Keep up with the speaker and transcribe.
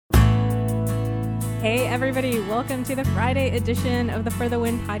Hey everybody, welcome to the Friday edition of the For the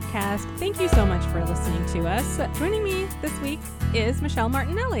Win podcast. Thank you so much for listening to us. Joining me this week is Michelle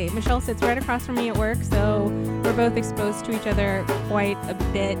Martinelli. Michelle sits right across from me at work, so we're both exposed to each other quite a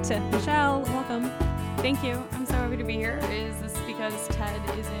bit. Michelle, welcome. Thank you. I'm so happy to be here. Is this because Ted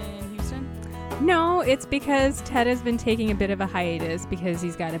is in Houston? No, it's because Ted has been taking a bit of a hiatus because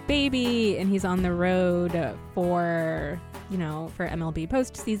he's got a baby and he's on the road for MLB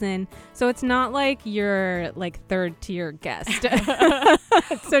postseason. So it's not like you're like third tier guest.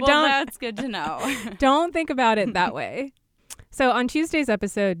 That's good to know. Don't think about it that way. So on Tuesday's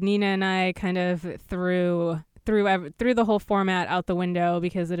episode, Nina and I kind of threw the whole format out the window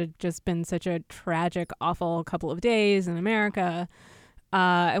because it had just been such a tragic, awful couple of days in America.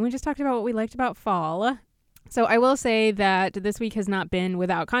 And we just talked about what we liked about fall. So I will say that this week has not been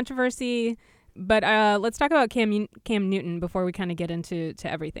without controversy. But let's talk about Cam Newton before we kind of get into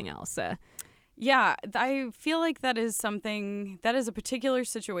everything else. Yeah, I feel like that is a particular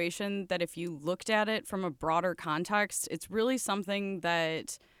situation that if you looked at it from a broader context, it's really something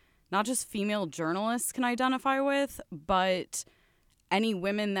that not just female journalists can identify with, but any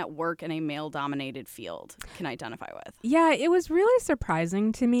women that work in a male-dominated field can identify with. Yeah, it was really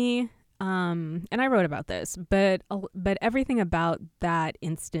surprising to me. And I wrote about this, but everything about that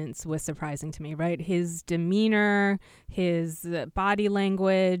instance was surprising to me, right? His demeanor, his body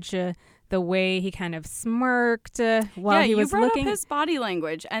language, the way he kind of smirked while he was looking. Yeah, you brought up his body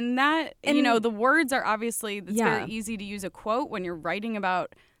language, and the words are obviously, it's very easy to use a quote when you're writing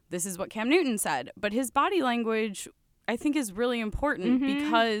about this is what Cam Newton said, but his body language, I think, is really important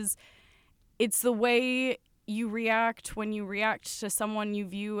because it's the way you react when you react to someone you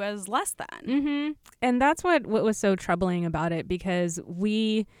view as less than. Mm-hmm. And that's what was so troubling about it, because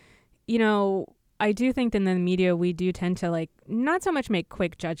we, I do think that in the media we do tend to not so much make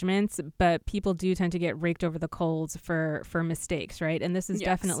quick judgments, but people do tend to get raked over the coals for mistakes, right? And this is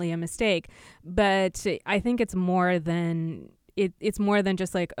definitely a mistake. But I think it's more than it's more than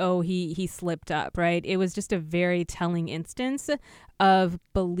just he slipped up, right? It was just a very telling instance of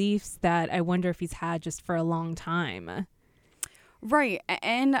beliefs that I wonder if he's had just for a long time. Right.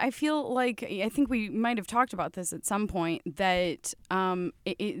 And I feel like, I think we might have talked about this at some point, that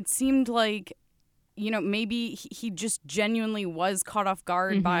it seemed like, maybe he just genuinely was caught off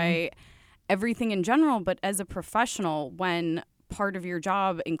guard by everything in general. But as a professional, when part of your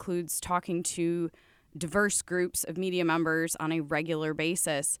job includes talking to diverse groups of media members on a regular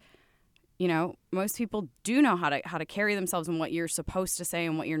basis, most people do know how to carry themselves and what you're supposed to say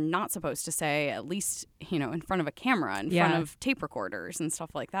and what you're not supposed to say, at least, in front of a camera, in front of tape recorders and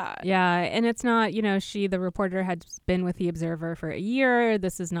stuff like that. Yeah. And it's not, the reporter had been with the Observer for a year.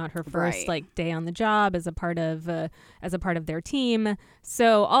 This is not her first day on the job as a part of their team.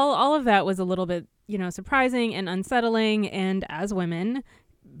 So all of that was a little bit, surprising and unsettling. And as women,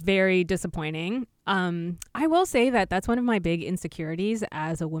 very disappointing. I will say that that's one of my big insecurities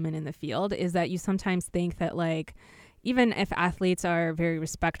as a woman in the field, is that you sometimes think that even if athletes are very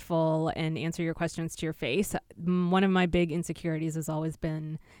respectful and answer your questions to your face, one of my big insecurities has always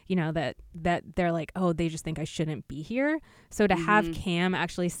been, that they're like, oh, they just think I shouldn't be here. So to have Cam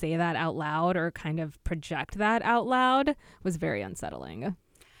actually say that out loud or kind of project that out loud was very unsettling.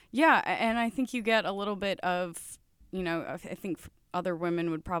 Yeah. And I think you get a little bit of, I think other women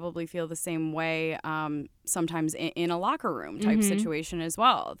would probably feel the same way sometimes in a locker room type situation as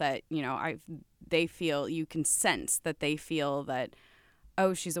well, that, they feel, you can sense that they feel that,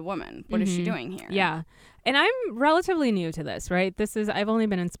 oh, she's a woman. What is she doing here? Yeah. And I'm relatively new to this, right? I've only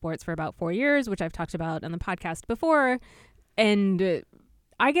been in sports for about 4 years, which I've talked about on the podcast before. And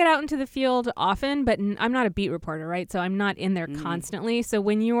I get out into the field often, but I'm not a beat reporter, right? So I'm not in there constantly. So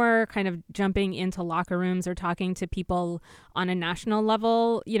when you are kind of jumping into locker rooms or talking to people on a national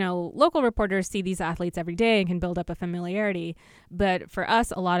level, local reporters see these athletes every day and can build up a familiarity. But for us,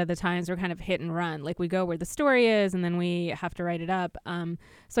 a lot of the times we're kind of hit and run. We go where the story is and then we have to write it up.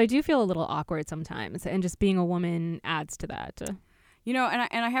 So I do feel a little awkward sometimes. And just being a woman adds to that.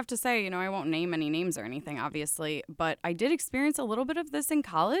 And I have to say, I won't name any names or anything, obviously, but I did experience a little bit of this in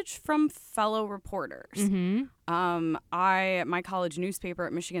college from fellow reporters. My college newspaper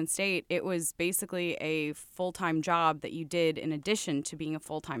at Michigan State, it was basically a full-time job that you did in addition to being a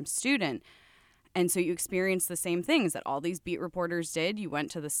full-time student. And so you experienced the same things that all these beat reporters did. You went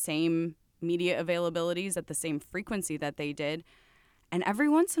to the same media availabilities at the same frequency that they did. And every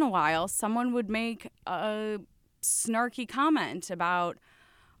once in a while, someone would make a snarky comment about,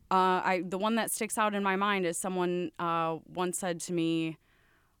 the one that sticks out in my mind is someone once said to me,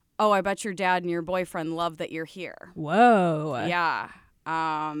 oh, I bet your dad and your boyfriend love that you're here. Whoa. Yeah.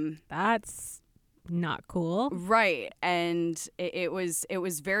 That's not cool. Right. And it was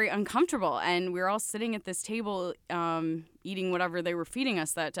very uncomfortable. And we were all sitting at this table eating whatever they were feeding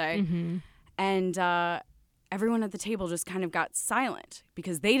us that day. Mm-hmm. And everyone at the table just kind of got silent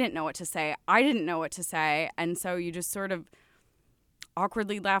because they didn't know what to say. I didn't know what to say. And so you just sort of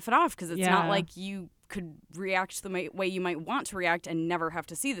awkwardly laugh it off because it's not like you could react the way you might want to react and never have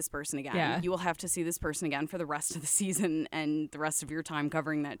to see this person again. Yeah. You will have to see this person again for the rest of the season and the rest of your time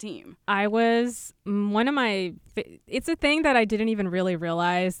covering that team. It's a thing that I didn't even really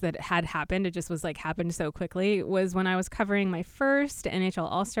realize that had happened. It just was like happened so quickly. Was when I was covering my first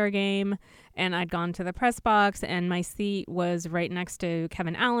NHL All-Star game and I'd gone to the press box and my seat was right next to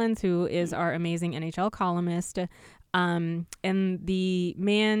Kevin Allens, who is our amazing NHL columnist. And the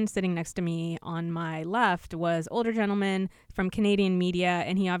man sitting next to me on my left was older gentleman from Canadian media,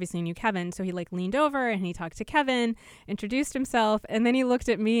 and he obviously knew Kevin, so he like leaned over and he talked to Kevin, introduced himself, and then he looked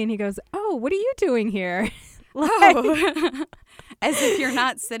at me and he goes, "Oh, what are you doing here?" As if you're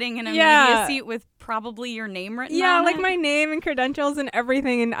not sitting in a media seat with probably your name written on like it. my name and credentials and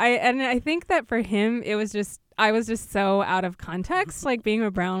everything. And I think that for him, it was just, I was just so out of context, like being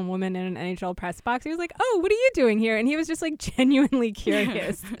a brown woman in an NHL press box. He was like, "Oh, what are you doing here?" And he was just like genuinely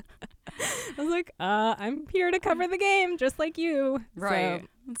curious. I was like, I'm here to cover the game just like you. Right.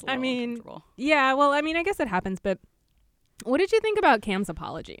 So, I mean, yeah, well, I mean, I guess it happens, but what did you think about Cam's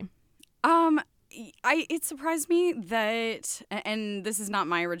apology? It surprised me that, and this is not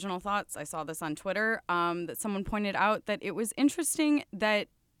my original thoughts, I saw this on Twitter, that someone pointed out that it was interesting that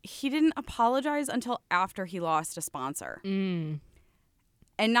he didn't apologize until after he lost a sponsor. And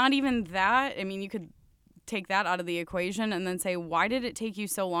not even that. I mean, you could take that out of the equation and then say, why did it take you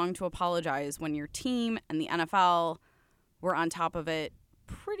so long to apologize when your team and the NFL were on top of it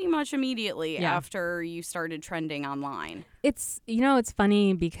pretty much immediately after you started trending online? It's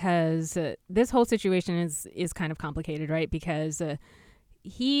funny because this whole situation is kind of complicated, right? Because the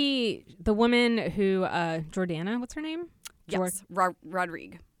woman who Jordana, what's her name? Yes,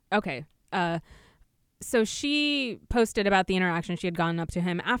 Rodrigue. Okay. So she posted about the interaction. She had gone up to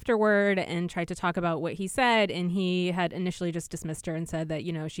him afterward and tried to talk about what he said, and he had initially just dismissed her and said that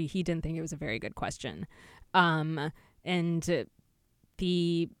he didn't think it was a very good question. And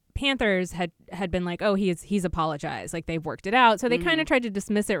the Panthers had been like, "Oh, he's apologized. Like they've worked it out." So they kind of tried to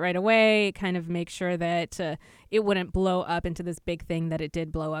dismiss it right away, kind of make sure that it wouldn't blow up into this big thing that it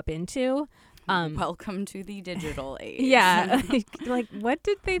did blow up into. Welcome to the digital age. Yeah, like what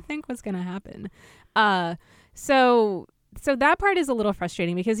did they think was going to happen? So that part is a little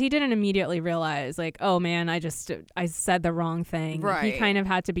frustrating because he didn't immediately realize like, oh man, I said the wrong thing. Right. He kind of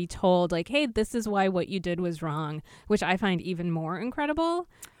had to be told like, hey, this is why what you did was wrong, which I find even more incredible.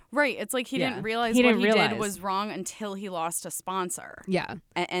 Right. It's like he didn't realize what he did was wrong until he lost a sponsor. Yeah.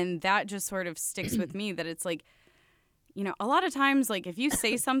 And that just sort of sticks with me that it's like, a lot of times, like if you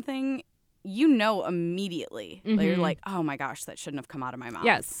say something, immediately. Mm-hmm. You're like, oh my gosh, that shouldn't have come out of my mouth.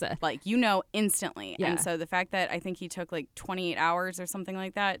 Yes. Like, instantly. Yeah. And so the fact that I think he took like 28 hours or something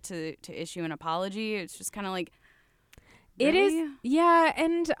like that to issue an apology, it's just kind of like, really? It is. Yeah.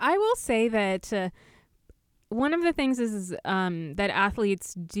 And I will say that one of the things is that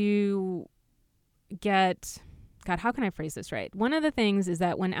athletes do get... God, how can I phrase this right? One of the things is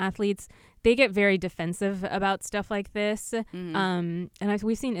that when athletes, they get very defensive about stuff like this. And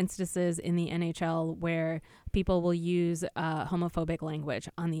we've seen instances in the NHL where people will use homophobic language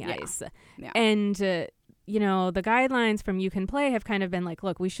on the ice. Yeah. And, the guidelines from You Can Play have kind of been like,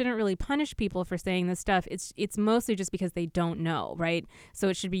 look, we shouldn't really punish people for saying this stuff. It's mostly just because they don't know, right? So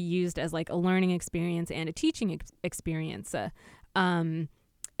it should be used as like a learning experience and a teaching experience.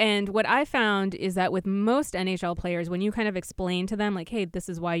 And what I found is that with most NHL players, when you kind of explain to them like, hey, this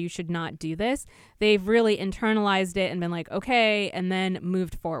is why you should not do this, they've really internalized it and been like, okay, and then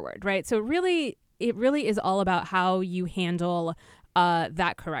moved forward, right? So it really is all about how you handle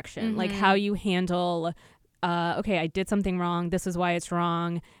that correction, like how you handle, okay, I did something wrong, this is why it's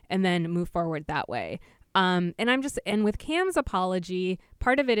wrong, and then move forward that way. And with Cam's apology,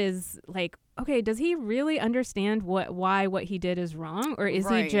 part of it is like, okay, does he really understand why what he did is wrong? Or is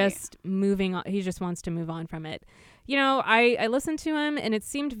he just moving on? He just wants to move on from it. I listened to him and it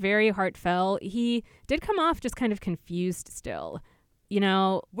seemed very heartfelt. He did come off just kind of confused still.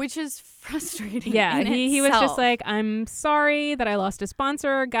 which is frustrating. Yeah, he was itself. just like, I'm sorry that I lost a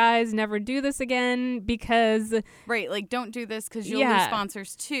sponsor. Guys, never do this again because... Right, like, don't do this because you'll lose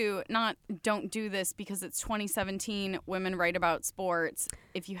sponsors too. Not don't do this because it's 2017, women write about sports.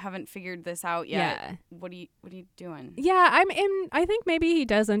 If you haven't figured this out yet, what are you doing? Yeah, I think maybe he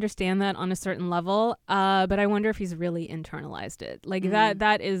does understand that on a certain level, but I wonder if he's really internalized it. Like,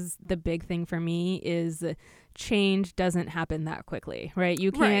 that is the big thing for me is... change doesn't happen that quickly, right?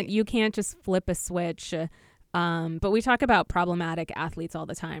 You can't just flip a switch. But we talk about problematic athletes all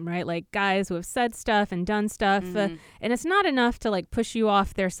the time, right? Like guys who have said stuff and done stuff, and it's not enough to like push you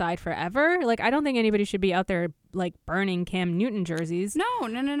off their side forever. Like I don't think anybody should be out there like burning Cam Newton jerseys. No.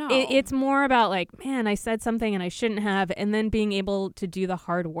 It's more about like, man, I said something and I shouldn't have, and then being able to do the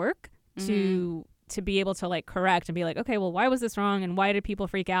hard work to be able to like correct and be like, okay, well, why was this wrong? And why did people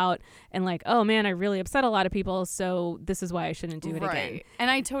freak out? And like, oh man, I really upset a lot of people. So this is why I shouldn't do it again. And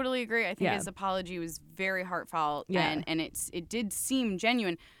I totally agree. I think his apology was very heartfelt and it did seem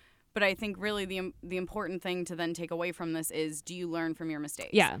genuine. But I think really the important thing to then take away from this is, do you learn from your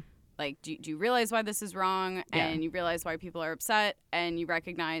mistakes? Yeah. Like, do you realize why this is wrong? And you realize why people are upset and you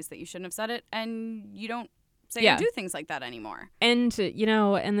recognize that you shouldn't have said it and you don't say and do things like that anymore. And,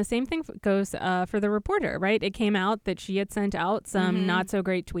 and the same thing goes for the reporter, right? It came out that she had sent out some not so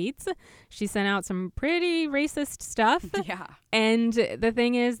great tweets. She sent out some pretty racist stuff. Yeah. And the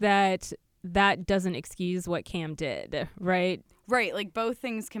thing is that doesn't excuse what Cam did, right? Right, like both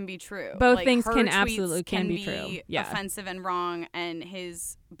things can be true. Both like, things can absolutely be true. Yeah. Offensive and wrong, and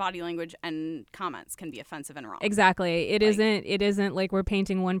his body language and comments can be offensive and wrong. Exactly. It isn't like we're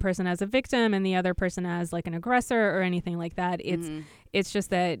painting one person as a victim and the other person as like an aggressor or anything like that. It's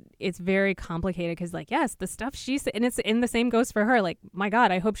just that it's very complicated because like, yes, the stuff she said, and the same goes for her. Like, my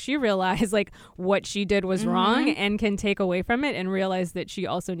God, I hope she realized like what she did was wrong and can take away from it and realize that she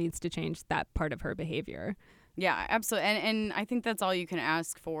also needs to change that part of her behavior. Yeah, absolutely. And I think that's all you can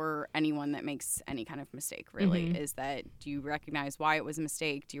ask for anyone that makes any kind of mistake, really, is that do you recognize why it was a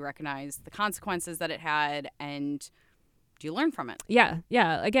mistake? Do you recognize the consequences that it had? And do you learn from it? Yeah.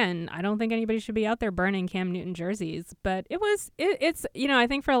 Again, I don't think anybody should be out there burning Cam Newton jerseys, but it's I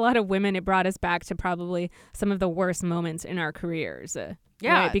think for a lot of women, it brought us back to probably some of the worst moments in our careers.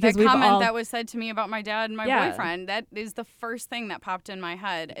 Yeah, right? Because the comment that was said to me about my dad and my boyfriend, that is the first thing that popped in my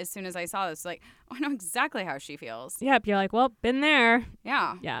head as soon as I saw this. Like, I know exactly how she feels. Yep, you're like, well, been there.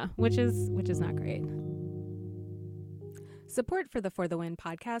 Yeah. Yeah, which is not great. Support for the For the Win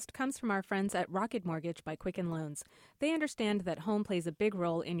podcast comes from our friends at Rocket Mortgage by Quicken Loans. They understand that home plays a big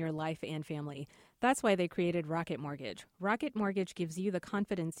role in your life and family. That's why they created Rocket Mortgage. Rocket Mortgage gives you the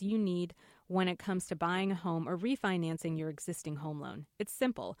confidence you need when it comes to buying a home or refinancing your existing home loan. It's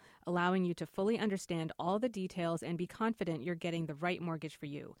simple, allowing you to fully understand all the details and be confident you're getting the right mortgage for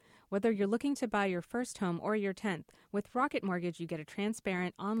you. Whether you're looking to buy your first home or your 10th, with Rocket Mortgage you get a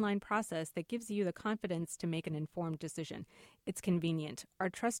transparent online process that gives you the confidence to make an informed decision. It's convenient. Our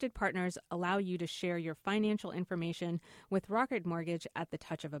trusted partners allow you to share your financial information with Rocket Mortgage at the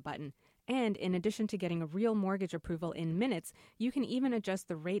touch of a button. And in addition to getting a real mortgage approval in minutes, you can even adjust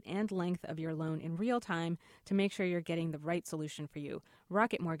the rate and length of your loan in real time to make sure you're getting the right solution for you.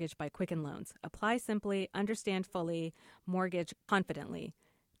 Rocket Mortgage by Quicken Loans. Apply simply, understand fully, mortgage confidently.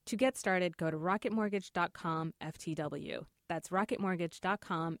 To get started, go to rocketmortgage.com FTW. That's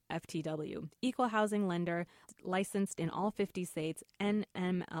rocketmortgage.com FTW. Equal housing lender, licensed in all 50 states,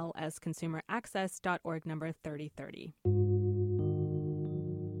 NMLSconsumeraccess.org number 3030.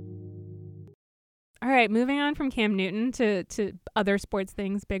 All right, moving on from Cam Newton to other sports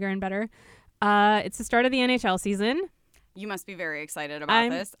things, bigger and better. It's the start of the NHL season. You must be very excited about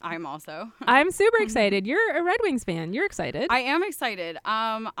this. I'm also. I'm super excited. You're a Red Wings fan. You're excited. I am excited.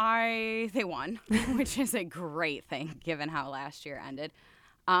 They won, which is a great thing given how last year ended.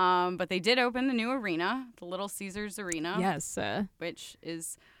 But they did open the new arena, the Little Caesars Arena. Yes.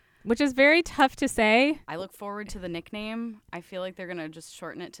 Which is very tough to say. I look forward to the nickname. I feel like they're going to just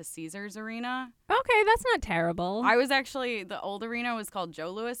shorten it to Caesars Arena. Okay, that's not terrible. The old arena was called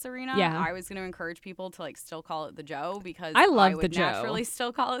Joe Louis Arena. Yeah. I was going to encourage people to still call it the Joe because I love would the Joe. Naturally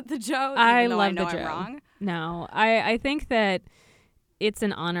still call it the Joe. I even though love I know the Joe. I'm wrong. No, I think that it's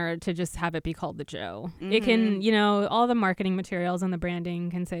an honor to just have it be called the Joe. It can, all the marketing materials and the branding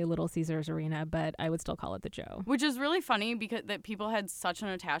can say Little Caesars Arena, but I would still call it the Joe. Which is really funny because that people had such an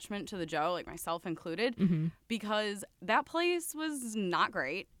attachment to the Joe, like myself included, because that place was not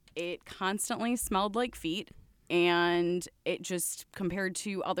great. It constantly smelled like feet, and it just, compared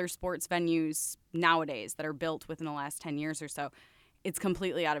to other sports venues nowadays that are built within the last 10 years or so, it's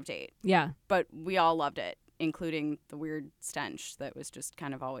completely out of date. Yeah. But we all loved it. including the weird stench that was just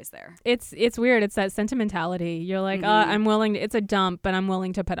kind of always there. It's weird. It's that sentimentality. You're like, I'm willing to, it's a dump, but I'm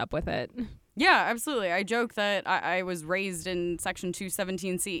willing to put up with it. Yeah, absolutely. I joke that I was raised in Section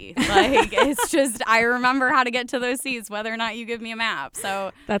 217C. Like, it's just, I remember how to get to those seats, whether or not you give me a map.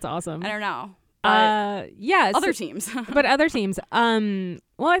 So that's awesome. I don't know. Yeah. Other teams. But other teams.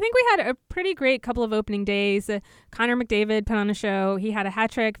 Well, I think we had a pretty great couple of opening days. Connor McDavid put on a show. He had a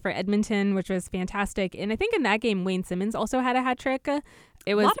hat trick for Edmonton, which was fantastic. And I think in that game, Wayne Simmons also had a hat trick.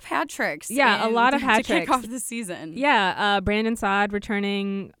 It was a lot of hat tricks. Yeah, a lot of hat tricks to kick off the season. Yeah, Brandon Saad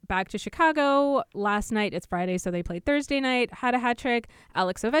returning back to Chicago last night. It's Friday, so they played Thursday night. Had a hat trick.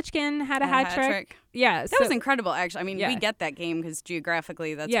 Alex Ovechkin had a hat trick. Yeah, that was incredible. Actually, I mean, we get that game because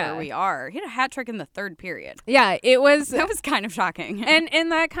geographically that's where we are. He had a hat trick in the third period. Yeah, it was. That was kind of shocking.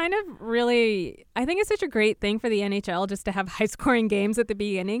 And that kind of really, I think it's such a great thing for the NHL just to have high scoring games at the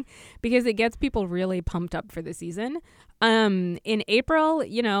beginning because it gets people really pumped up for the season. In April,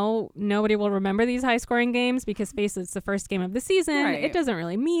 nobody will remember these high scoring games because it's the first game of the season. Right. It doesn't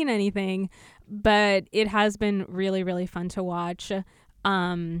really mean anything, but it has been really, really fun to watch.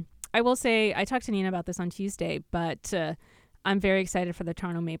 I will say, I talked to Nina about this on Tuesday, but I'm very excited for the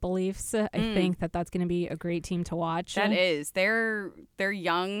Toronto Maple Leafs. I think that's going to be a great team to watch. That is. They're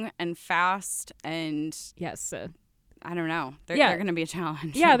young and fast and yes. I don't know. They're going to be a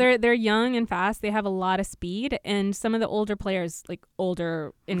challenge. Yeah, they're young and fast. They have a lot of speed, and some of the older players, like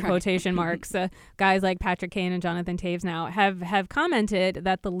older in quotation marks, guys like Patrick Kane and Jonathan Toews now have commented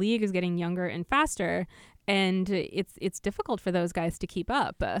that the league is getting younger and faster, and it's difficult for those guys to keep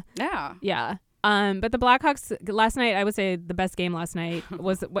up. Yeah. But the Blackhawks last night, I would say the best game last night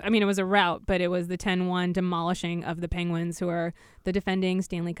was, it was a rout, but it was the 10-1 demolishing of the Penguins, who are the defending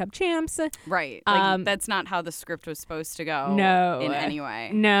Stanley Cup champs. Right. Like, that's not how the script was supposed to go. No. In any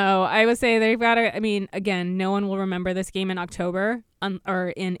way. No. I would say they've got to, again, no one will remember this game in October or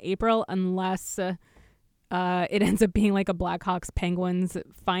in April unless it ends up being like a Blackhawks Penguins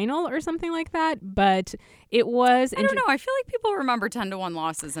final or something like that. But it was. I don't know. I feel like people remember 10-1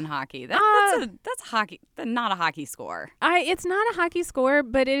 losses in hockey. That's hockey. Not a hockey score. It's not a hockey score,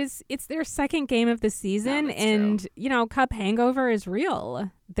 but it's their second game of the season, and true. Cup hangover is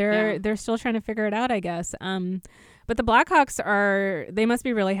real. They're still trying to figure it out, I guess. But the Blackhawks they must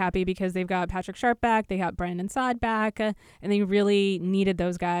be really happy because they've got Patrick Sharp back, they got Brandon Saad back, and they really needed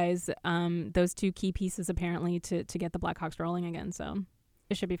those guys, those two key pieces apparently to get the Blackhawks rolling again. So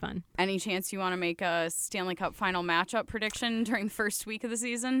it should be fun. Any chance you want to make a Stanley Cup final matchup prediction during the first week of the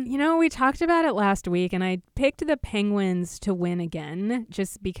season? We talked about it last week, and I picked the Penguins to win again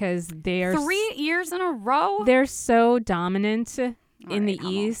just because they're 3 years in a row. They're so dominant. In the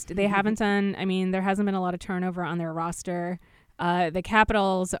East, they haven't done, there hasn't been a lot of turnover on their roster. The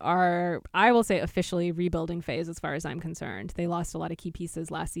Capitals are, I will say, officially rebuilding phase as far as I'm concerned. They lost a lot of key pieces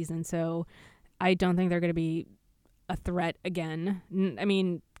last season, so I don't think they're going to be a threat again.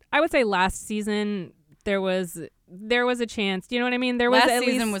 I would say last season there was a chance. Do you know what I mean? Last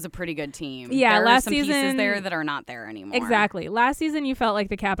season was a pretty good team. Yeah, there last are some season pieces there that are not there anymore. Exactly. Last season you felt like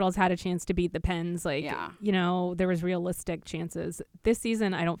the Capitals had a chance to beat the Pens. There was realistic chances. This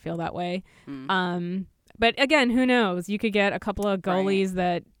season I don't feel that way. But again, who knows? You could get a couple of goalies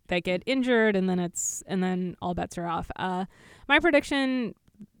that get injured, and then all bets are off. My prediction.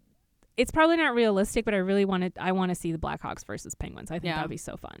 It's probably not realistic, but I want to see the Blackhawks versus Penguins. I think that would be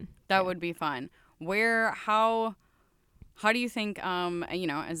so fun. That would be fun. How do you think,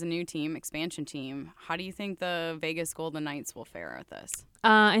 as a new team, expansion team, how do you think the Vegas Golden Knights will fare at this?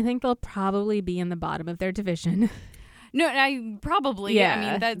 I think they'll probably be in the bottom of their division. No, probably.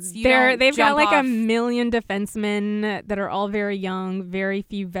 Yeah. They've got like a million defensemen that are all very young, very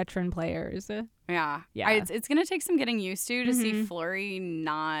few veteran players. Yeah. It's going to take some getting used to see Fleury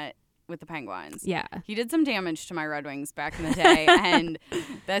not with the Penguins. Yeah. He did some damage to my Red Wings back in the day, and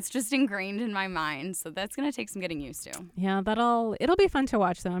that's just ingrained in my mind. So that's going to take some getting used to. Yeah, it'll be fun to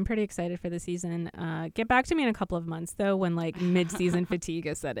watch, though. I'm pretty excited for the season. Get back to me in a couple of months, though, when mid-season fatigue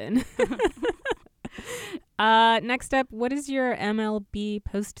is set in. Next up, what is your MLB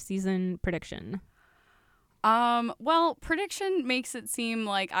postseason prediction? Well, prediction makes it seem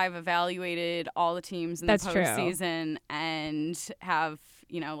like I've evaluated all the teams in the postseason and have,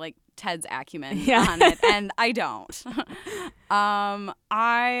 Ted's acumen on it, and I don't.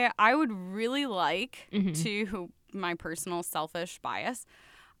 I would really like to, my personal selfish bias,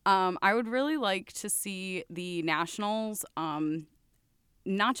 I would really like to see the Nationals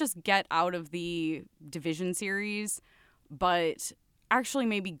not just get out of the division series, but actually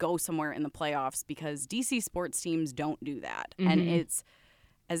maybe go somewhere in the playoffs, because DC sports teams don't do that. And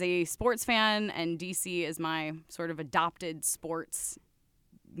as a sports fan, and DC is my sort of adopted sports,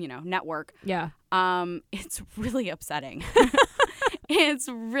 network. Yeah. It's really upsetting. It's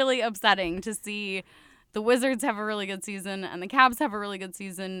really upsetting to see the Wizards have a really good season and the Cavs have a really good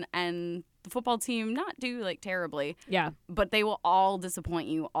season and the football team not do terribly. Yeah. But they will all disappoint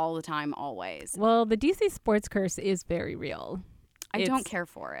you all the time, always. Well, the DC sports curse is very real. I don't care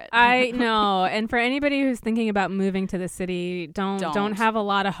for it. I know. And for anybody who's thinking about moving to the city, don't have a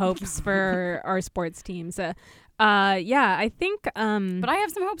lot of hopes for our sports teams. I think. But I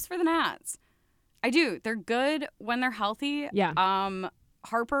have some hopes for the Nats. I do. They're good when they're healthy. Yeah.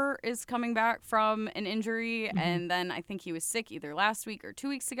 Harper is coming back from an injury, and then I think he was sick either last week or 2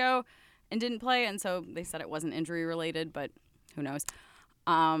 weeks ago and didn't play, and so they said it wasn't injury related, but who knows.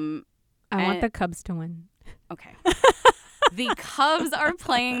 I want the Cubs to win. Okay. The Cubs are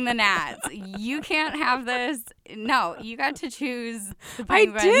playing the Nats. You can't have this. No, you got to choose the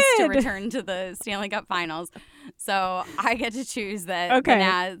Penguins to return to the Stanley Cup Finals. So I get to choose that the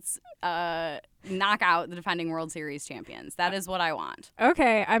Nats knock out the defending World Series champions. That is what I want.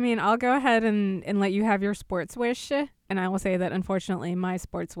 Okay. I mean, I'll go ahead and let you have your sports wish. And I will say that, unfortunately, my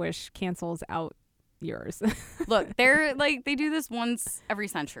sports wish cancels out yours. Look, they do this once every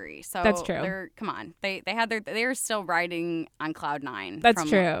century. So that's true. Come on. They're still riding on cloud nine. That's from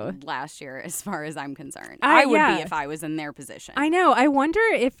true. Last year, as far as I'm concerned. I would be if I was in their position. I know. I wonder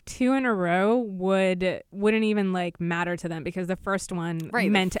if 2 in a row wouldn't even matter to them, because the first one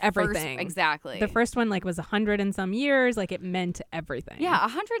meant everything. Exactly. The first one was 100 and some years. It meant everything. Yeah,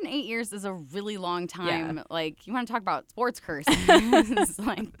 108 years is a really long time. Yeah. You want to talk about sports curse?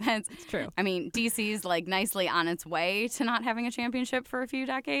 It's true. I mean, DC's nicely on its way to not having a championship for a few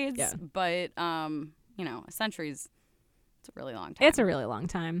decades. Yeah. But a century's it's a really long time. It's a really long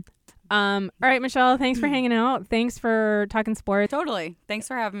time. All right, Michelle, thanks for hanging out. Thanks for talking sports. Totally. Thanks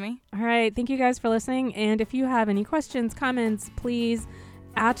for having me. All right. Thank you guys for listening. And if you have any questions, comments, please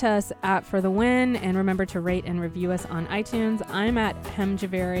at us at For The Win, and remember to rate and review us on iTunes. I'm at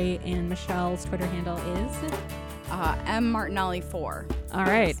Hemjaveri, and Michelle's Twitter handle is M Martinelli 4. All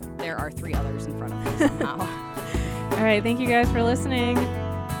right. There are 3 others in front of me somehow. All right. Thank you guys for listening.